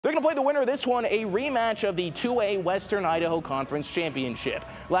They're going to play the winner of this one, a rematch of the 2A Western Idaho Conference Championship.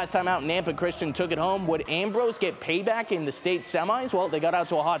 Last time out, Nampa Christian took it home. Would Ambrose get payback in the state semis? Well, they got out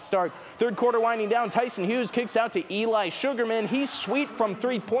to a hot start. Third quarter winding down, Tyson Hughes kicks out to Eli Sugarman. He's sweet from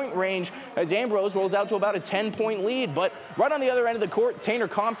three-point range as Ambrose rolls out to about a 10-point lead. But right on the other end of the court, Tanner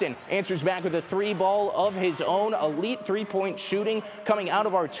Compton answers back with a three ball of his own. Elite three-point shooting coming out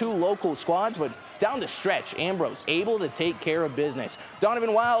of our two local squads, but down the stretch, Ambrose able to take care of business.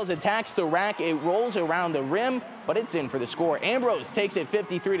 Donovan Wiles attacks the rack. It rolls around the rim, but it's in for the score. Ambrose takes it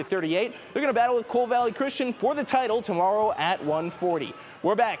 53-38. They're going to battle with Coal Valley Christian for the title tomorrow at 1:40.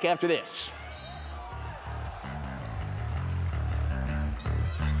 We're back after this.